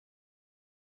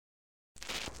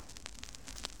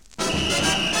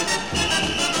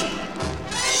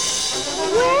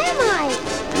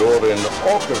in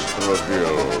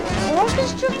Orchestraville.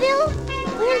 Orchestraville?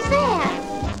 Where's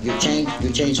that? You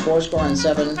change 4 score and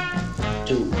 7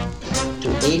 to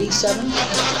 87?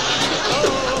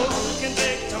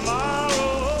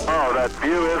 Oh, that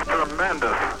view is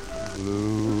tremendous.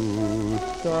 Blue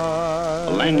sky. A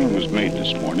landing was made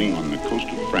this morning on the coast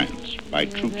of France by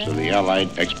troops of the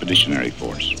Allied Expeditionary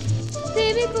Force.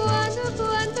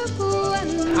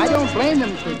 I don't blame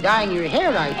them for dyeing your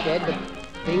hair, I said, but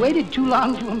they waited too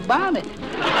long to embalm it.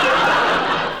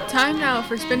 Time now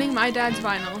for spinning my dad's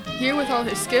vinyl. Here with all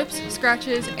his skips,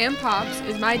 scratches, and pops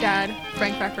is my dad,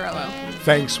 Frank Vaccarello.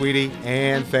 Thanks, sweetie,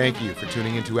 and thank you for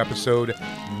tuning into episode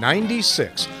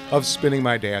 96 of Spinning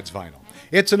My Dad's Vinyl.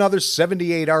 It's another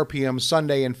 78 RPM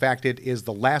Sunday. In fact, it is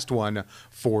the last one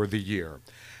for the year.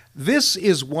 This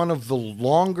is one of the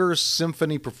longer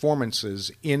symphony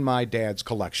performances in my dad's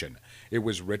collection. It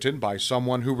was written by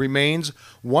someone who remains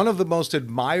one of the most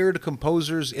admired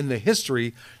composers in the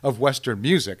history of Western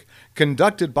music,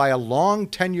 conducted by a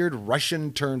long-tenured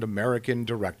Russian-turned-American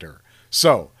director.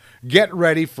 So, get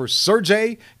ready for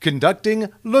Sergei conducting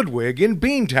Ludwig in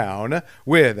Beantown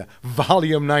with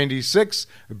Volume 96,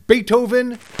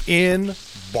 Beethoven in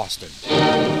Boston.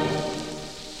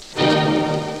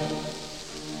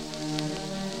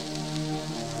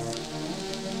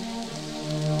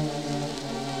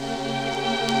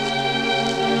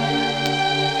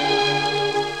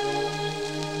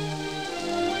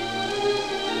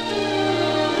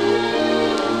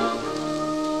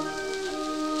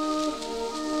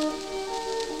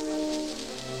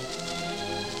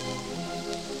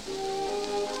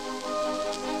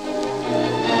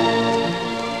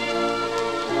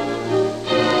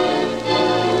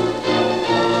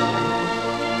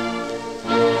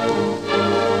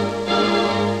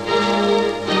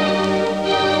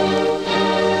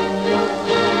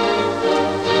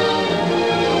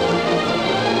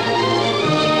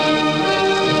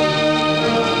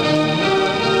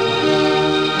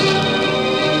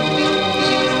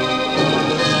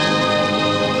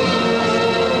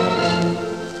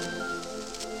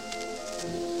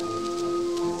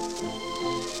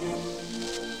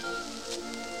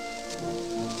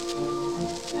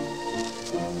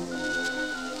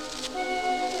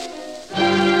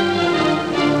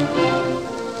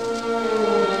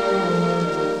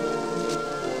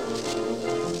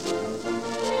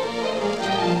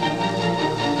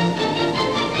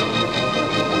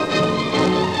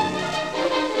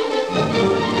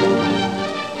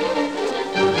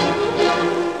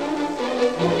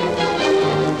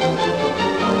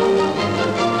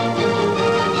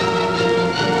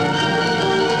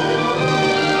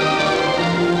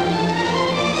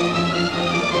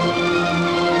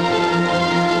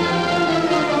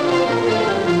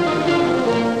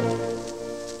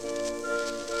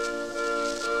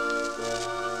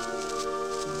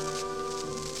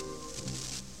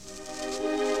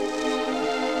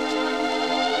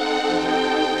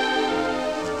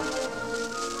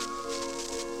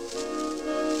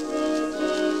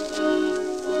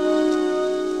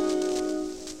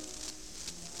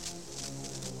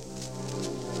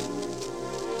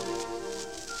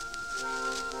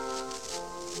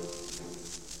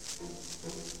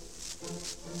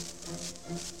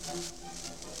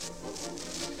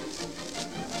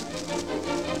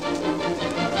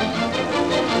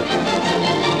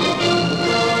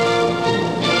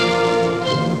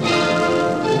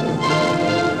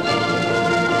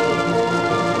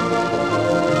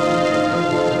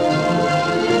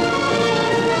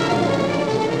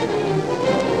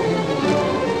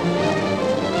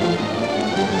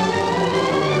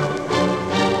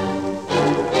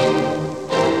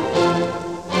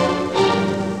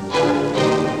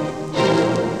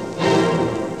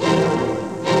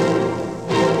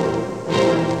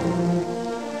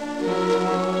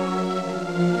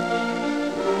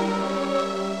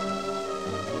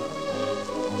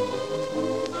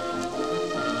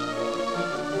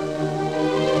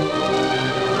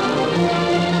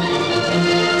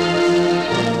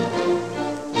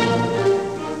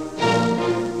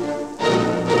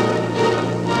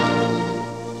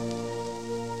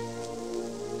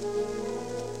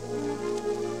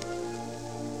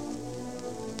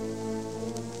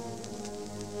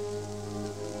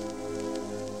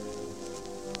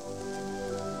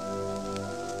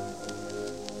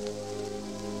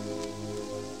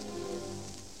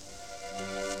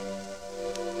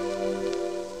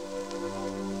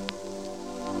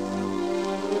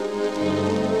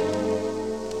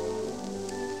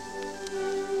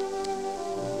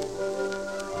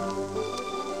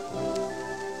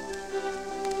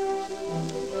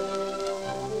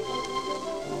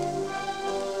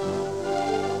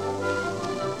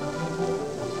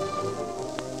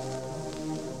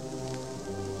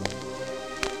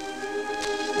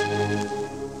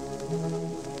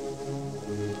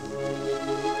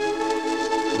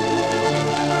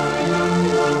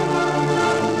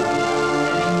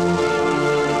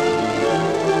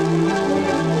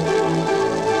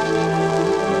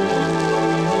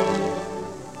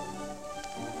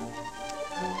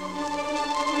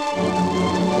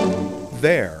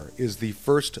 there is the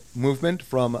first movement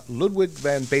from Ludwig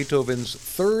van Beethoven's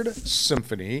Third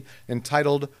Symphony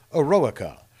entitled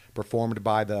Eroica, performed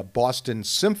by the Boston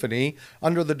Symphony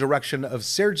under the direction of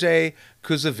Sergei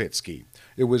Kouzavitsky.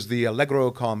 It was the Allegro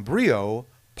con brio,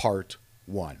 Part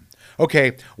 1.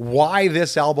 Okay, why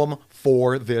this album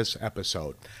for this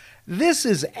episode? This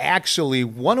is actually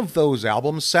one of those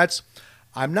album sets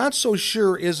I'm not so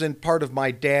sure isn't part of my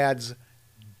dad's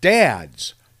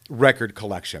record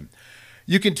collection.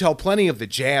 You can tell plenty of the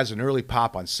jazz and early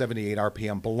pop on 78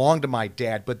 RPM belonged to my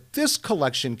dad, but this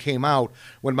collection came out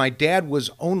when my dad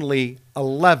was only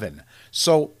 11,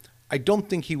 so I don't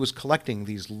think he was collecting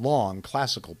these long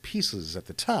classical pieces at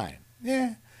the time.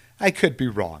 I could be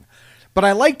wrong. But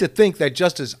I like to think that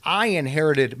just as I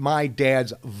inherited my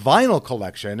dad's vinyl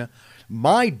collection,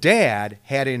 my dad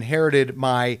had inherited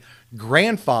my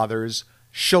grandfather's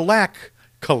shellac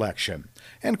collection.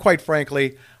 And quite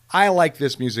frankly, I like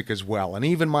this music as well. And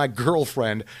even my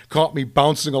girlfriend caught me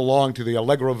bouncing along to the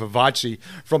Allegro vivace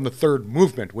from the third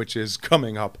movement, which is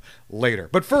coming up later.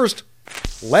 But first,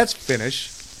 let's finish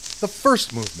the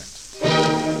first movement.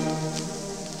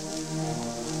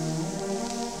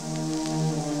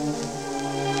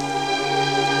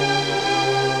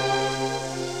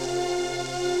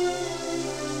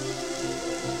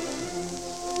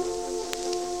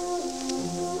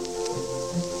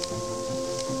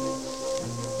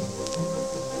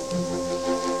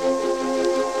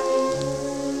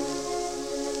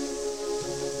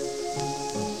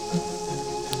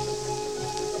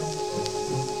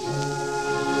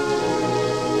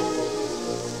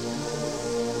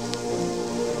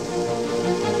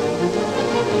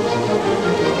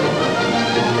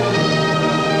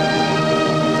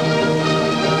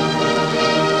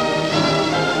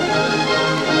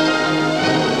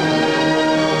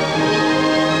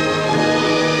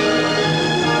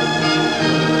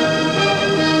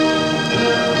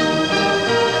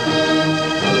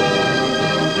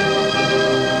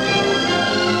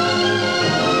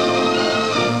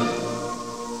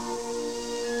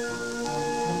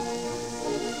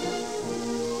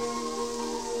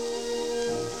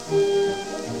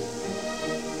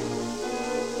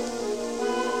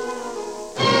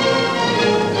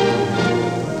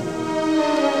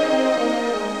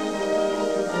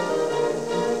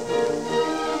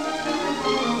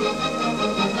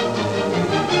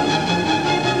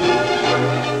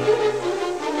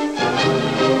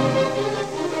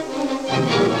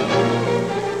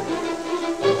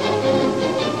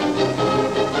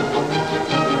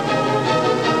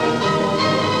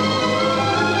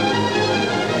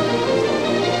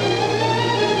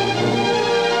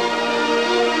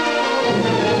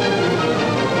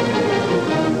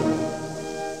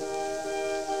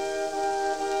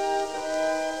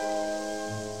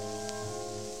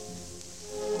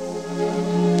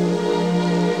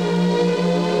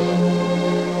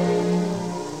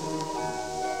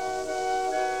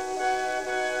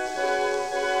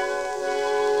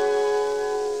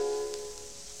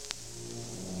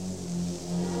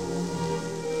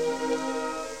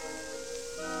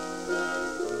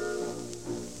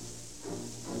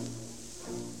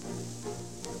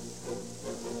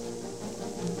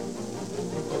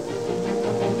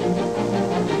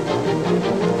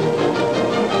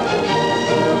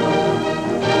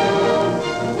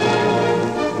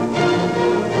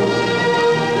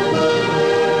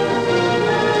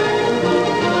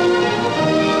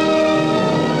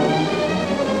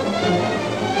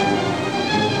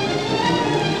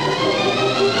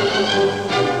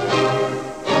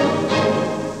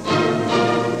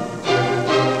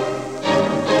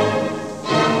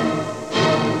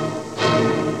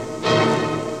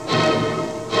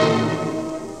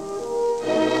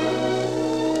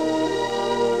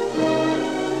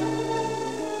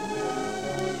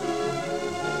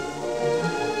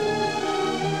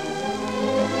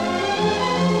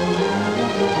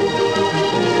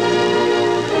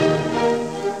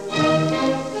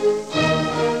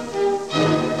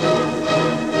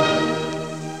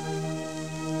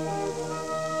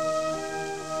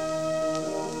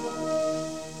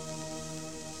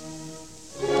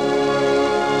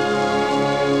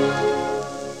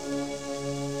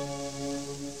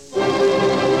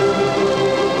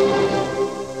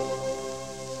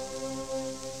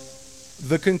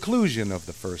 The conclusion of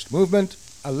the first movement,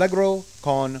 Allegro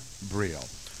con brio.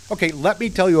 Okay, let me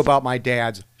tell you about my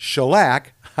dad's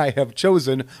shellac I have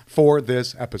chosen for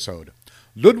this episode.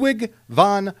 Ludwig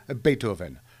van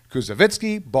Beethoven,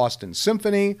 Kouzavitsky, Boston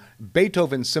Symphony,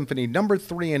 Beethoven Symphony No.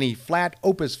 3 in E-flat,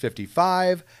 Opus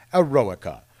 55,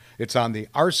 Eroica. It's on the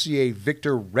RCA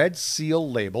Victor Red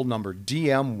Seal label, number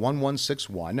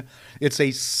DM1161. It's a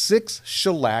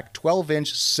 6-shellac,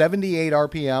 12-inch, 78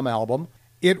 RPM album.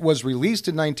 It was released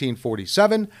in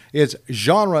 1947. Its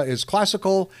genre is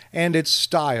classical, and its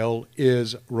style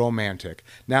is romantic.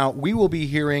 Now, we will be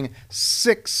hearing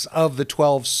 6 of the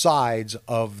 12 sides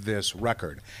of this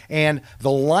record, and the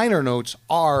liner notes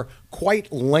are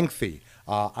quite lengthy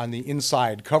on the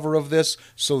inside cover of this,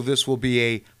 so this will be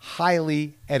a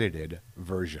highly edited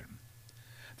version.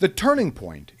 The turning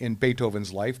point in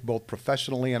Beethoven's life, both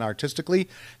professionally and artistically,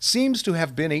 seems to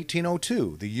have been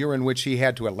 1802, the year in which he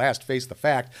had to at last face the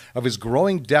fact of his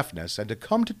growing deafness and to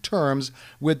come to terms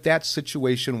with that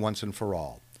situation once and for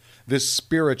all. This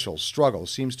spiritual struggle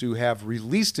seems to have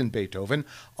released in Beethoven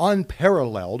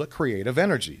unparalleled creative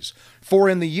energies. For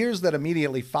in the years that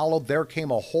immediately followed, there came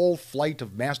a whole flight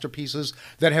of masterpieces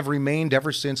that have remained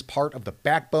ever since part of the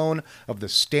backbone of the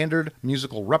standard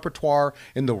musical repertoire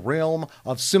in the realm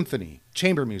of symphony,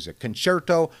 chamber music,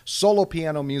 concerto, solo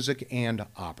piano music, and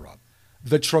opera.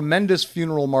 The tremendous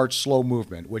Funeral March slow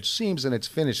movement, which seems in its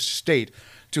finished state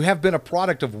to have been a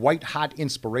product of white-hot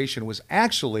inspiration, was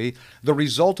actually the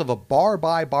result of a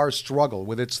bar-by-bar struggle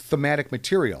with its thematic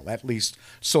material, at least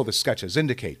so the sketches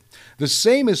indicate. The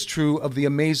same is true of the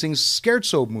amazing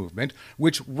scherzo movement,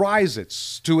 which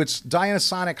rises to its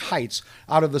Dianasonic heights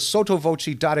out of the sotto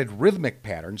voce-dotted rhythmic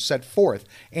pattern set forth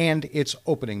and its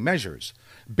opening measures.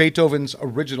 Beethoven's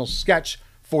original sketch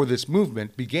for this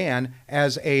movement began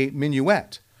as a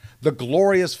minuet. The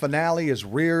glorious finale is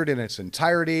reared in its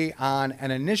entirety on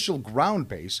an initial ground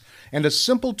bass and a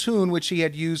simple tune which he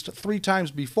had used 3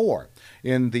 times before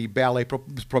in the ballet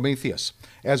Prometheus,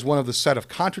 as one of the set of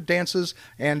contradances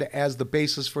and as the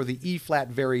basis for the E-flat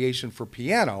variation for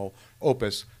piano,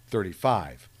 opus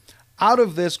 35. Out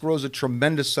of this grows a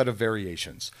tremendous set of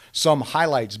variations, some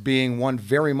highlights being one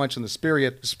very much in the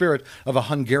spirit of a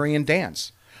Hungarian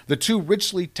dance, the 2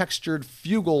 richly textured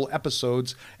fugal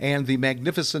episodes, and the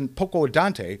magnificent Poco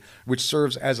Andante, which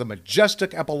serves as a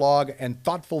majestic epilogue and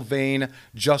thoughtful vein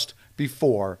just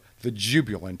before the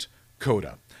jubilant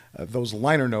coda. Those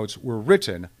liner notes were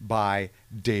written by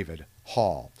David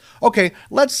Hall. Okay,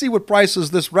 let's see what prices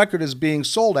this record is being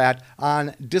sold at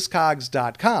on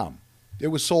Discogs.com. It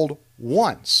was sold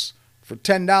once for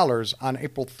 $10 on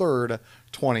April 3rd,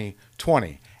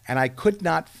 2020, and I could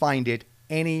not find it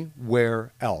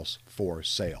anywhere else for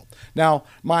sale. Now,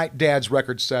 my dad's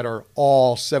record set are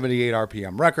all 78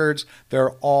 RPM records.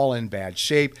 They're all in bad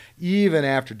shape, even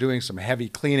after doing some heavy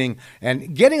cleaning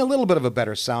and getting a little bit of a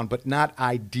better sound, but not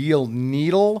ideal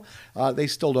needle. They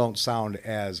still don't sound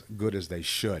as good as they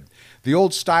should. The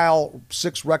old style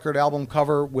 6-record album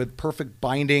cover with perfect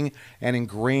binding and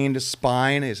ingrained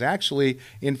spine is actually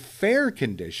in fair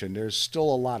condition. There's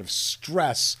still a lot of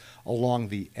stress along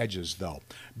the edges, though.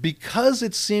 Because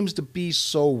it seems to be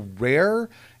so rare,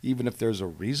 even if there's a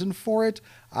reason for it,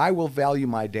 I will value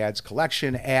my dad's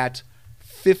collection at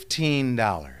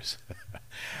 $15.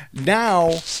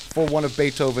 Now for one of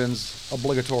Beethoven's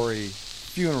obligatory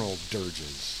funeral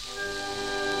dirges.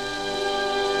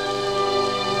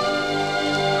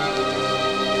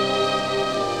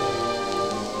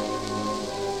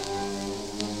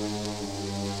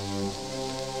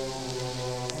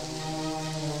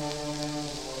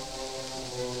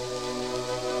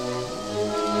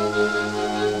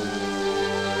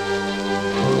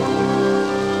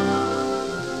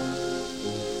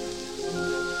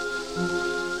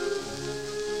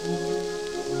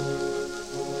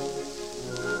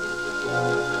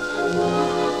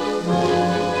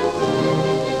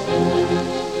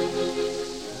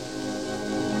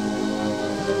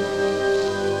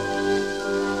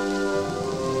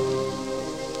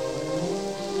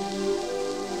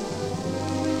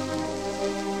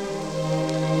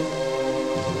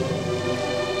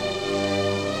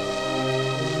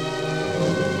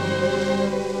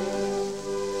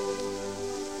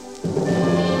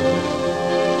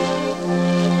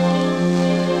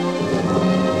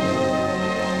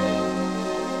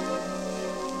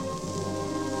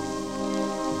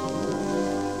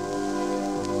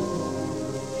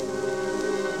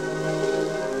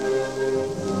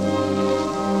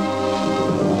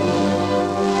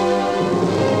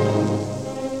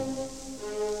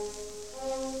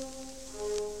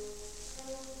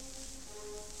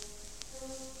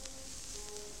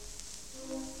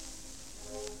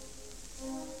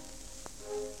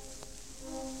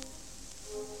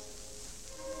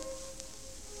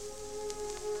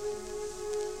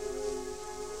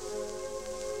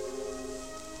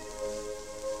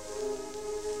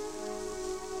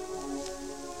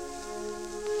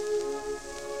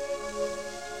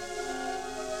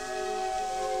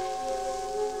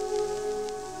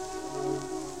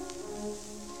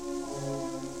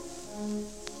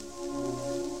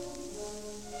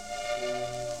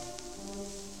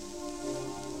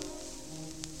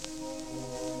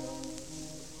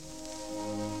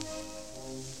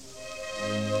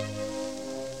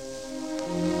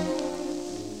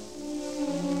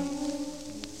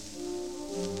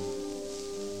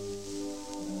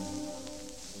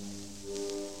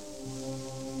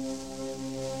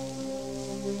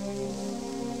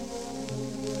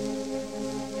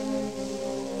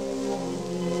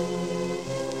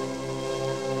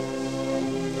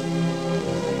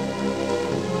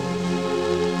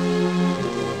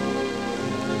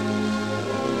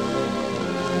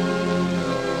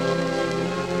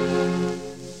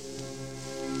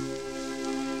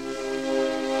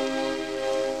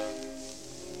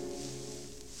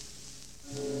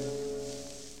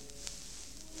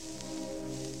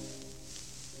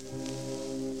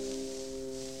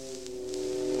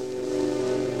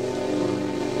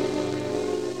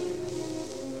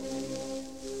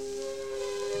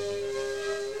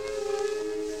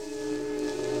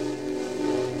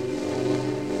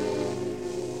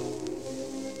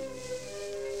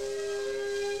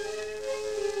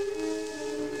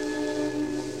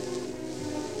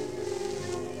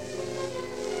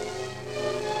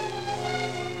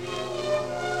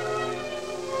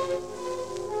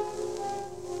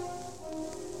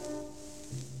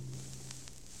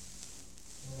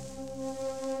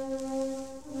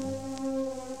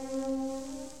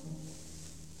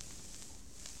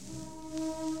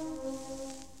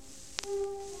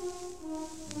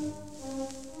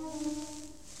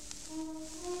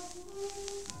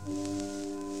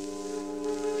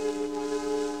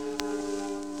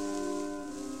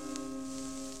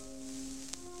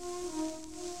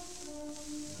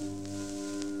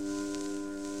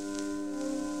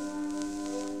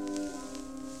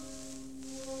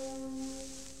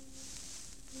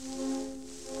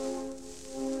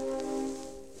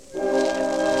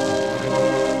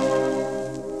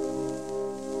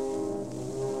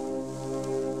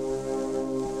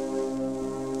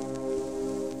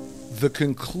 the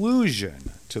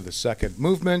conclusion to the second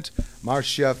movement,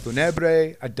 Marcia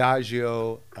Funebre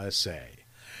Adagio Assai.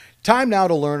 Time now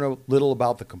to learn a little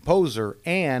about the composer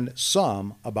and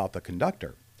some about the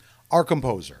conductor. Our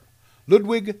composer,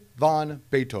 Ludwig van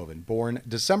Beethoven, born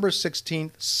December 16,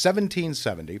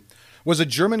 1770, was a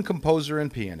German composer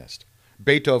and pianist.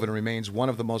 Beethoven remains one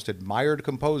of the most admired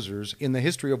composers in the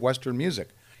history of Western music.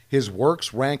 His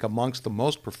works rank amongst the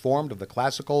most performed of the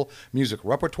classical music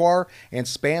repertoire and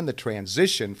span the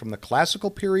transition from the classical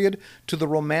period to the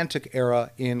Romantic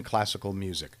era in classical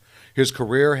music. His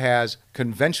career has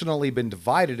conventionally been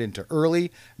divided into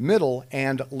early, middle,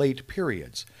 and late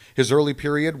periods. His early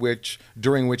period,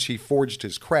 during which he forged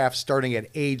his craft, starting at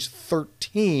age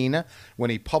 13 when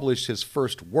he published his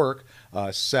first work,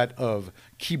 a set of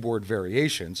keyboard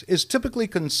variations, is typically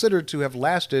considered to have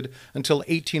lasted until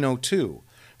 1802.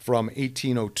 From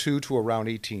 1802 to around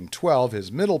 1812,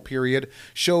 his middle period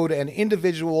showed an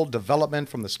individual development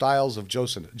from the styles of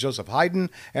Joseph Haydn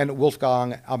and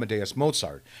Wolfgang Amadeus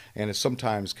Mozart, and is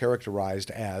sometimes characterized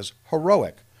as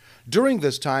heroic. During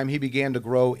this time, he began to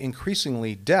grow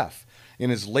increasingly deaf.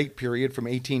 In his late period from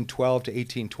 1812 to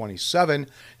 1827,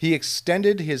 he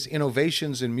extended his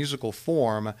innovations in musical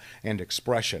form and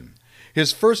expression.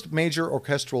 His first major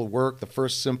orchestral work, the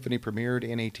First Symphony, premiered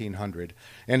in 1800,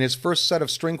 and his first set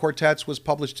of string quartets was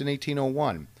published in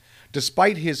 1801.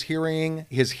 Despite his hearing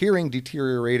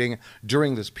deteriorating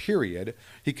during this period,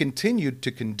 he continued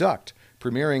to conduct,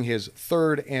 premiering his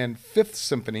Third and Fifth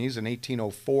Symphonies in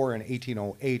 1804 and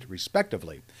 1808,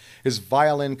 respectively. His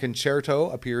violin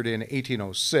concerto appeared in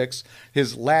 1806.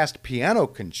 His last piano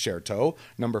concerto,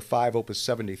 No. 5, Opus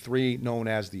 73, known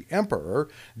as The Emperor,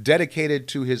 dedicated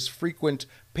to his frequent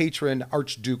patron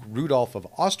Archduke Rudolph of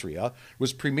Austria,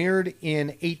 was premiered in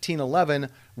 1811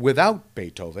 without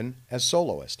Beethoven as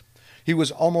soloist. He was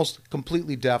almost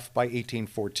completely deaf by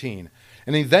 1814,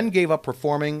 and he then gave up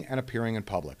performing and appearing in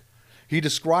public. He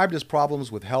described his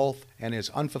problems with health and his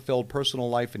unfulfilled personal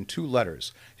life in 2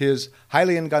 letters, his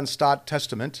Heiligenstadt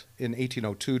Testament in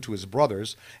 1802 to his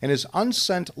brothers, and his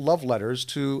unsent love letters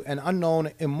to an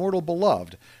unknown immortal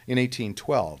beloved in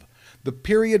 1812. The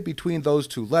period between those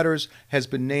 2 letters has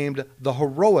been named the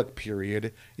heroic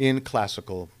period in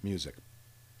classical music.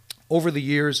 Over the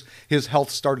years, his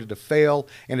health started to fail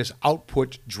and his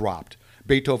output dropped.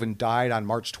 Beethoven died on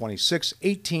March 26,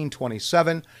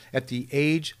 1827, at the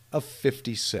age of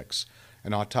 56.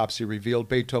 An autopsy revealed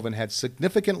Beethoven had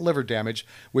significant liver damage,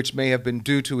 which may have been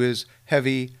due to his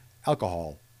heavy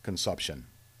alcohol consumption.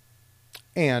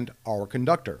 And our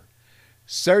conductor,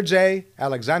 Sergei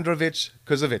Alexandrovich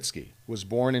Koussevitzky, was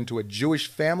born into a Jewish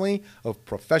family of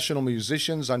professional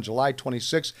musicians on July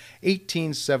 26,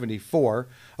 1874,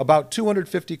 about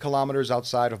 250 kilometers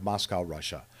outside of Moscow,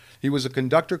 Russia. He was a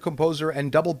conductor, composer,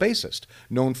 and double bassist,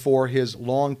 known for his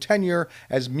long tenure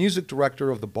as music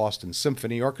director of the Boston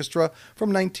Symphony Orchestra from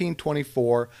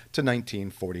 1924 to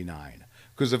 1949.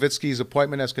 Koussevitzky's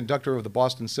appointment as conductor of the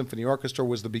Boston Symphony Orchestra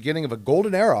was the beginning of a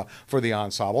golden era for the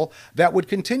ensemble that would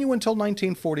continue until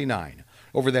 1949.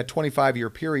 Over that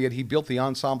 25-year period, he built the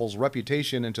ensemble's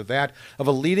reputation into that of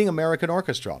a leading American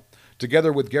orchestra.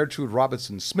 Together with Gertrude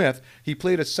Robinson Smith, he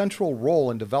played a central role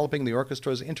in developing the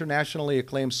orchestra's internationally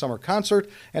acclaimed summer concert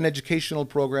and educational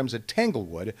programs at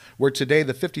Tanglewood, where today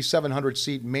the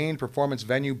 5,700-seat main performance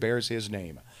venue bears his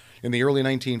name. In the early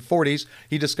 1940s,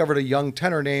 he discovered a young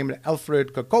tenor named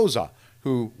Alfred Kokoza,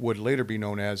 who would later be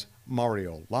known as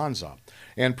Mario Lanza,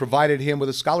 and provided him with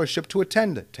a scholarship to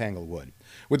attend Tanglewood.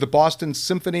 With the Boston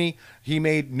Symphony, he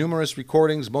made numerous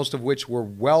recordings, most of which were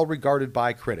well regarded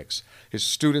by critics. His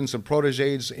students and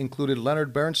protégés included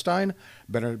Leonard Bernstein.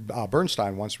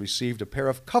 Bernstein once received a pair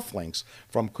of cufflinks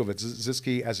from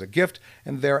Koussevitzky as a gift,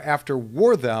 and thereafter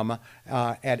wore them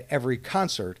at every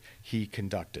concert he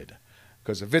conducted.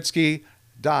 Koussevitzky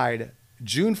died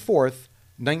June 4th,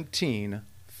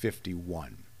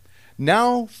 1951.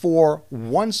 Now for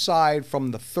one side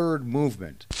from the third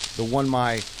movement, the one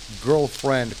my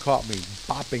girlfriend caught me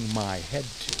bopping my head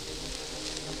to.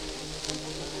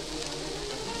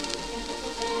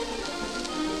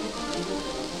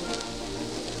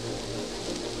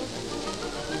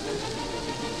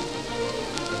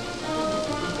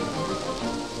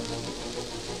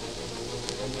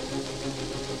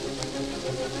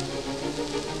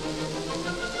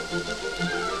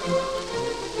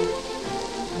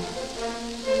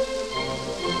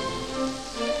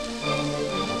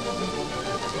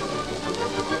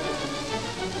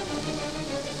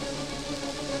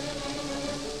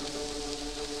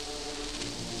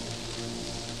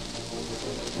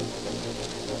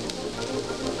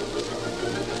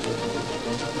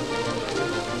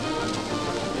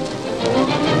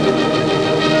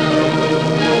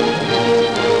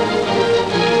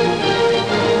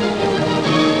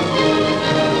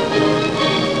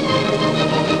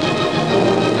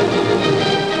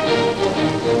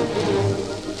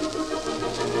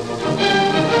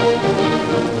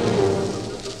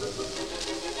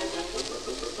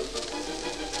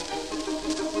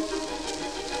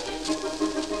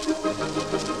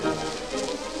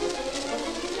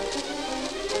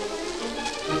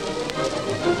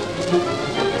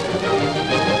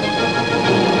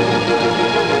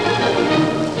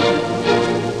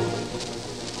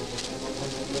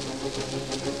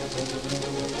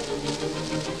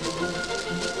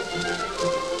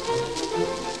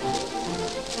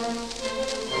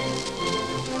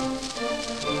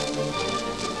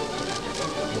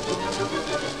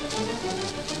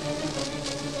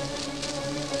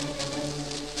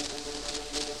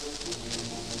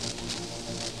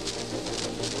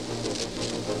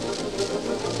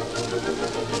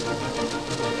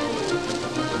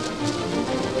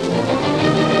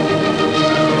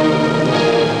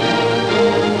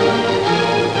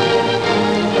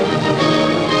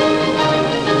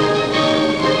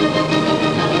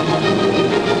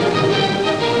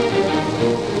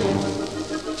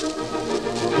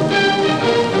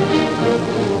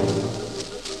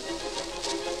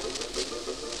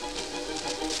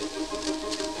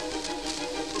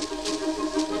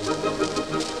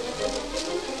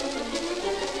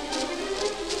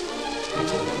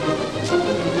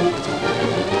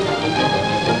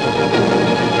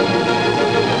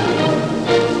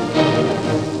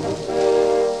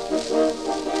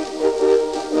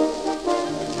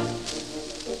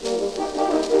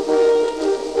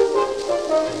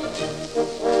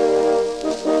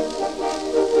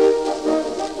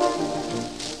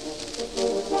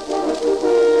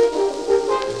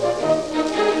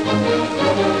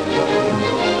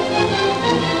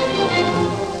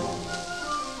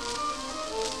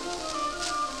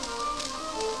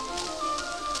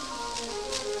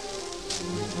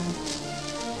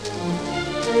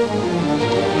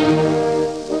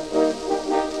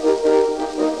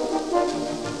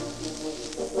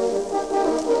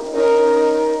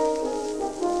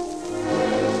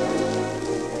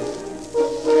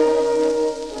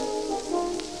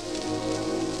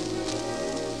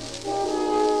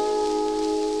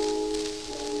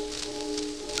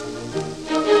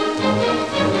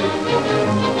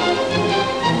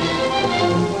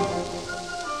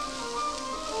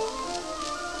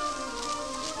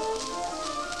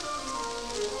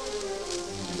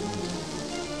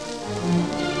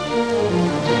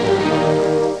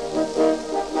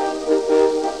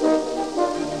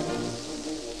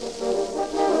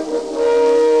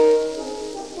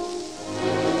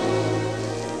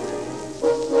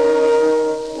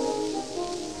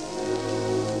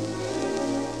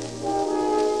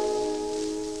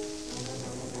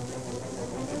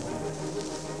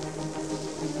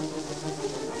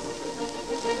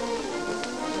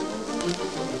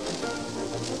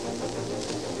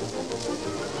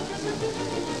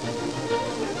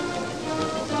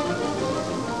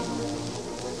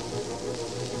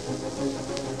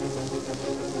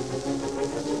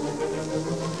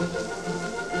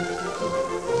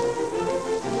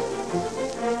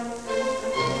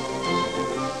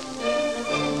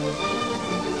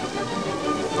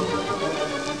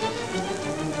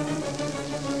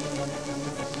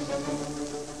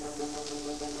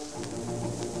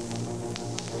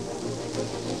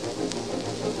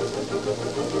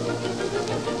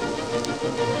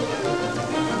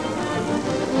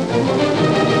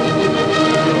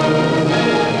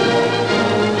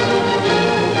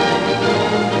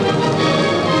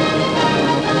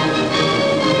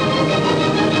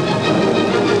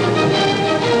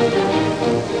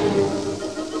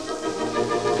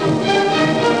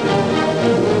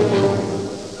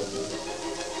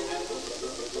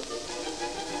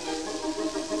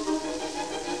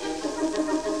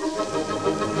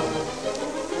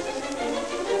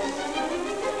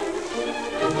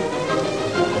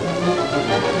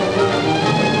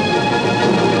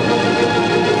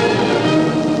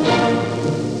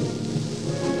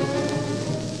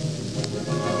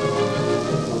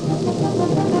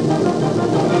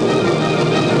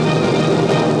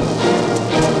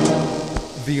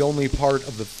 the only part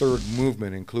of the third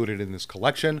movement included in this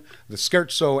collection, the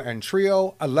Scherzo and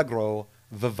Trio Allegro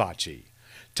Vivace.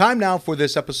 Time now for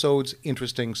this episode's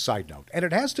interesting side note, and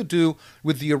it has to do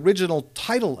with the original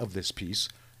title of this piece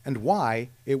and why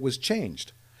it was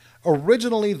changed.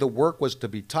 Originally, the work was to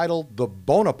be titled The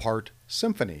Bonaparte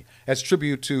Symphony, as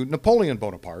tribute to Napoleon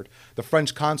Bonaparte, the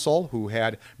French consul who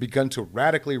had begun to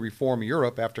radically reform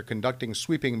Europe after conducting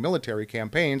sweeping military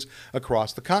campaigns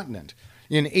across the continent.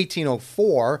 In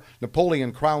 1804,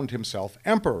 Napoleon crowned himself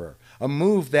emperor, a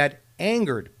move that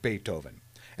angered Beethoven.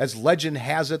 As legend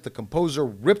has it, the composer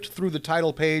ripped through the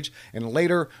title page and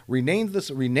later renamed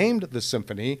the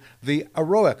symphony the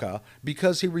Eroica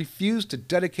because he refused to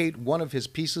dedicate one of his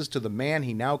pieces to the man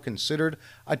he now considered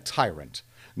a tyrant.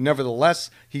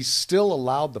 Nevertheless, he still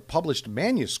allowed the published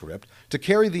manuscript to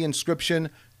carry the inscription,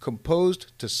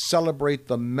 "Composed to celebrate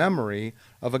the memory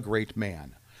of a great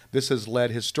man." This has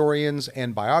led historians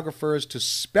and biographers to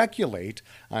speculate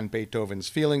on Beethoven's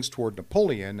feelings toward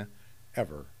Napoleon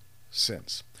ever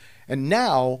since. And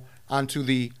now, onto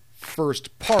the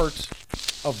first part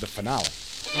of the finale.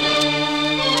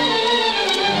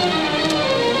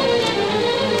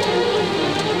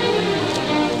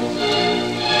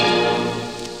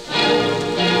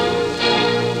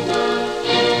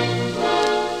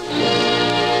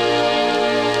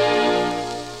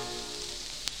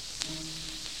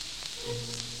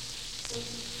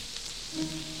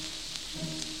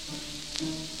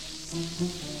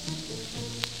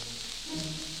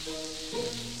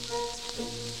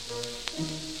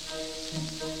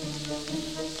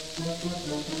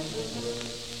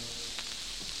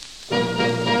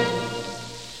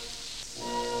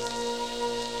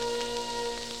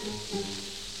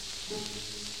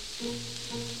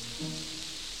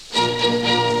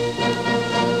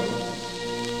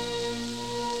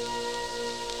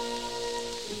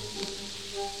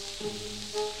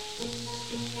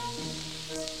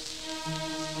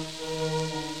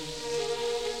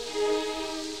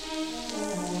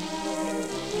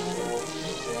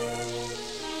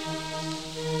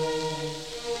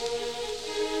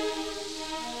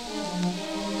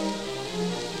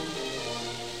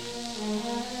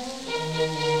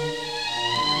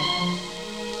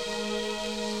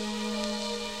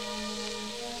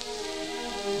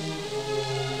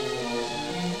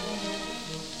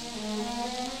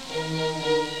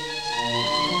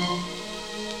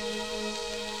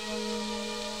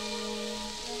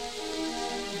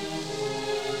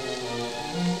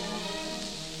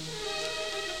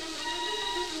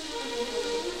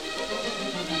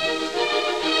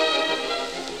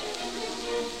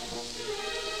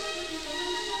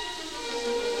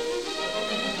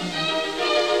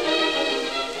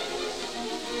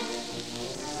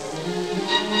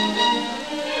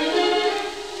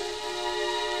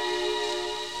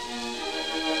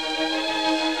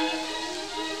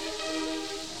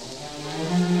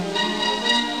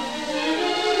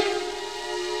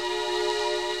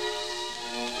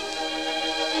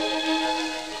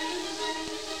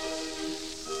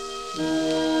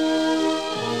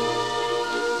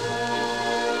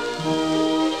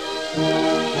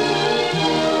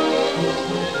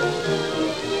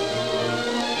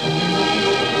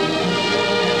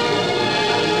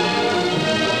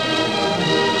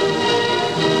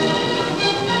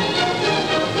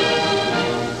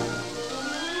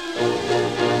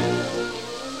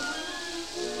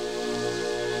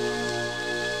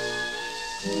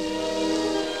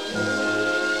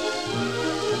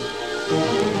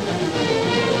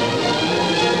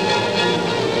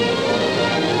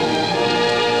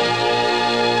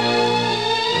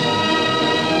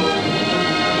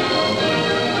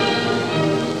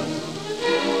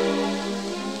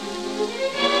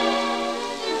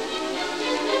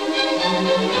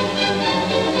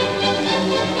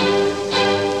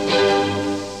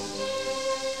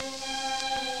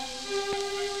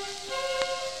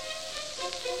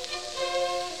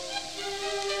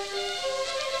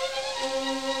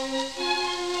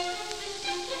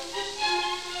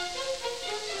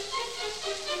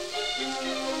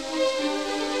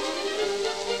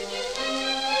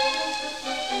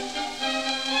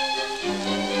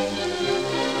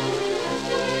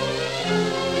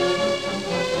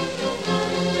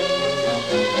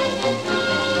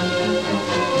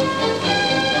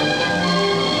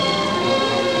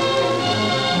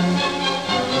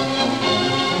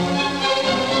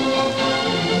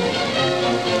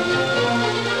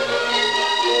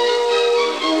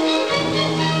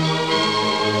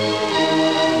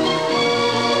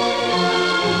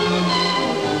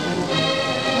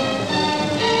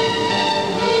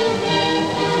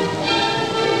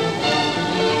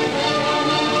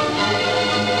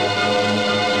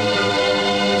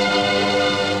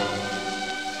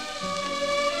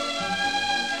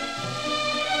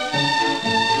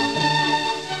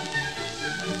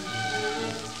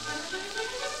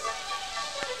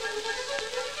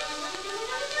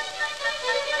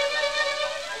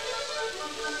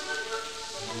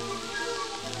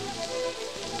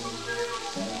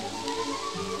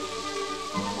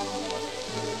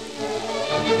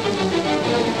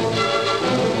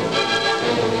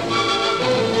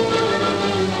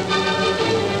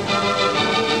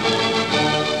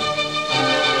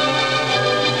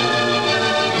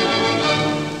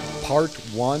 part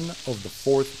 1 of the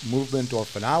 4th movement or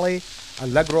finale,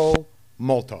 Allegro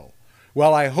molto.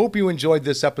 Well, I hope you enjoyed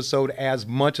this episode as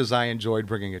much as I enjoyed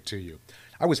bringing it to you.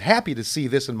 I was happy to see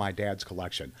this in my dad's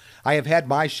collection. I have had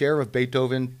my share of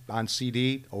Beethoven on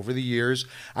CD over the years.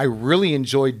 I really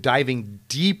enjoyed diving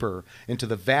deeper into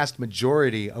the vast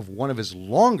majority of one of his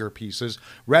longer pieces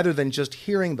rather than just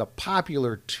hearing the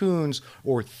popular tunes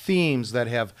or themes that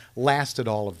have lasted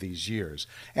all of these years.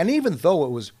 And even though it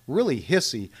was really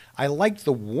hissy, I liked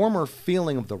the warmer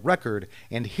feeling of the record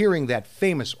and hearing that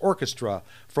famous orchestra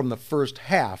from the first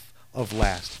half of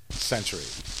last century.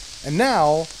 And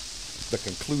now, the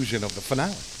conclusion of the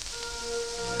finale.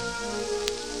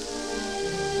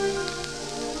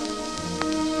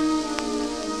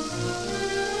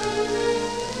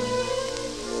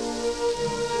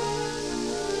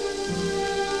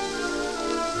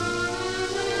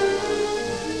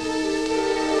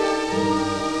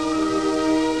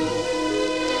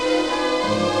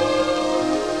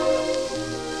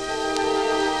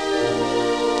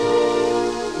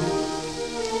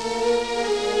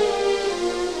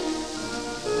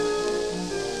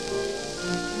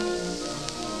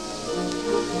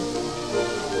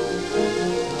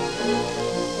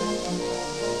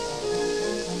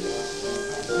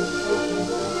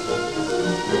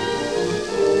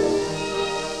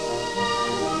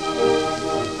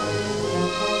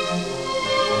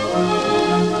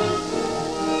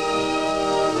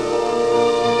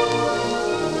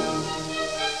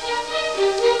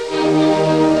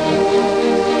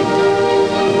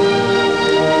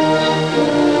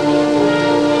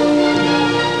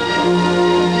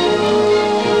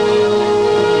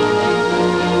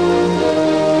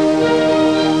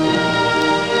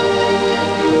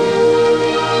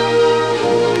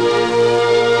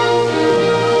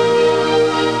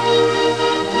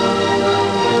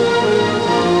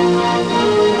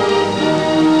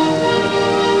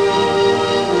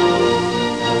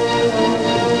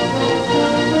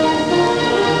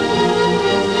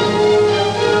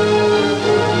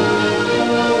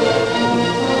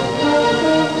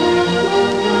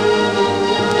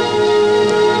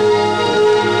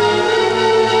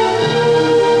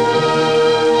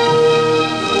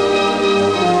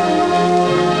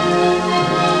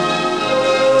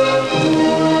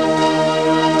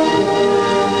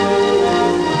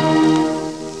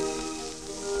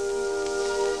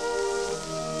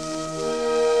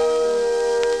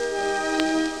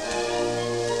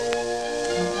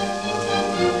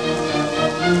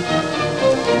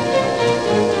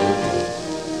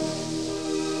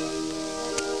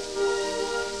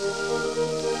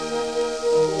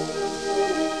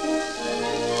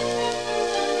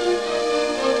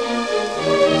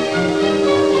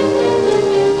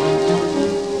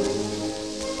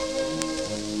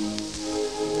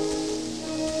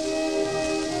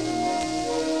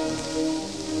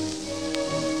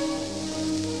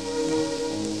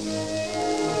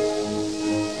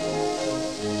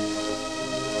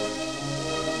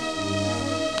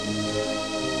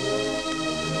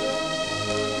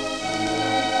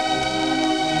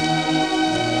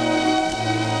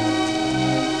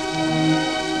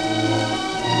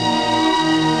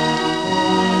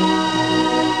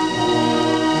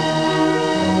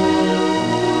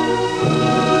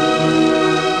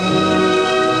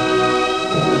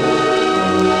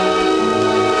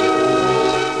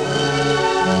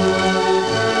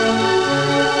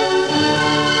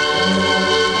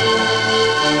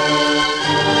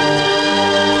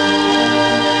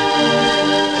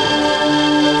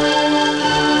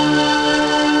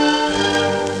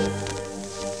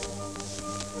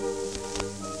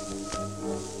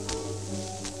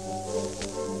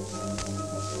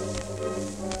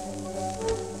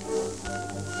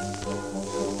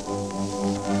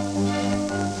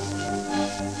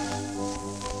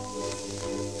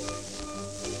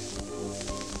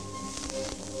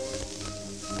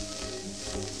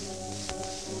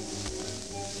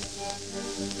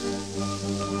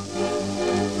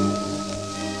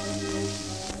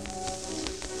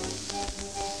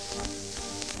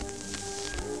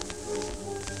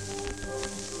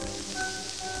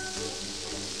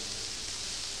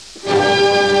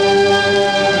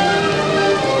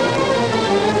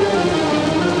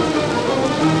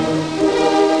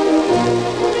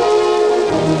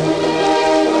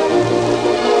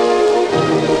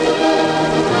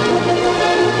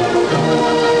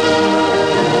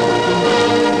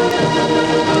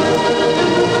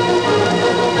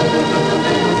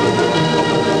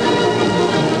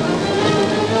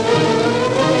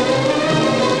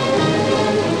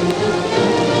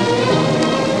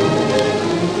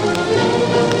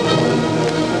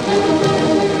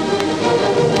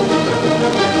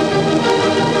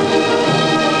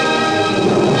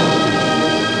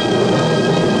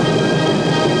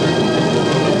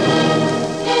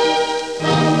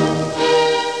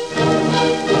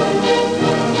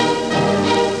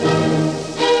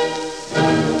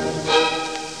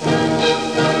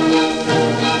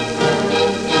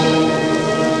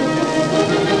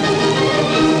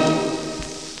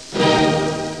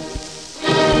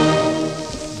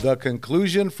 The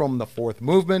conclusion from the fourth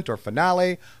movement or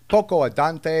finale, Poco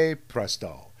Andante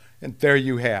Presto. And there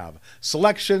you have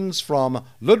selections from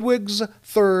Ludwig's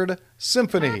Third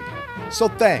Symphony. So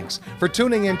thanks for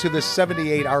tuning into this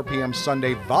 78 RPM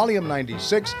Sunday, Volume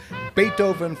 96,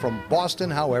 Beethoven from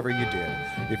Boston, however you did.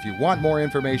 If you want more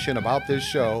information about this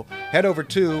show, head over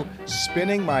to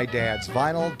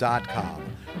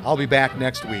spinningmydadsvinyl.com. I'll be back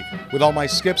next week with all my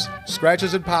skips,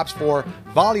 scratches, and pops for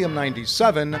Volume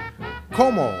 97,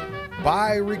 Como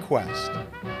by Request.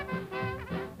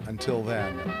 Until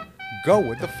then, go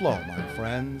with the flow, my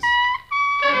friends.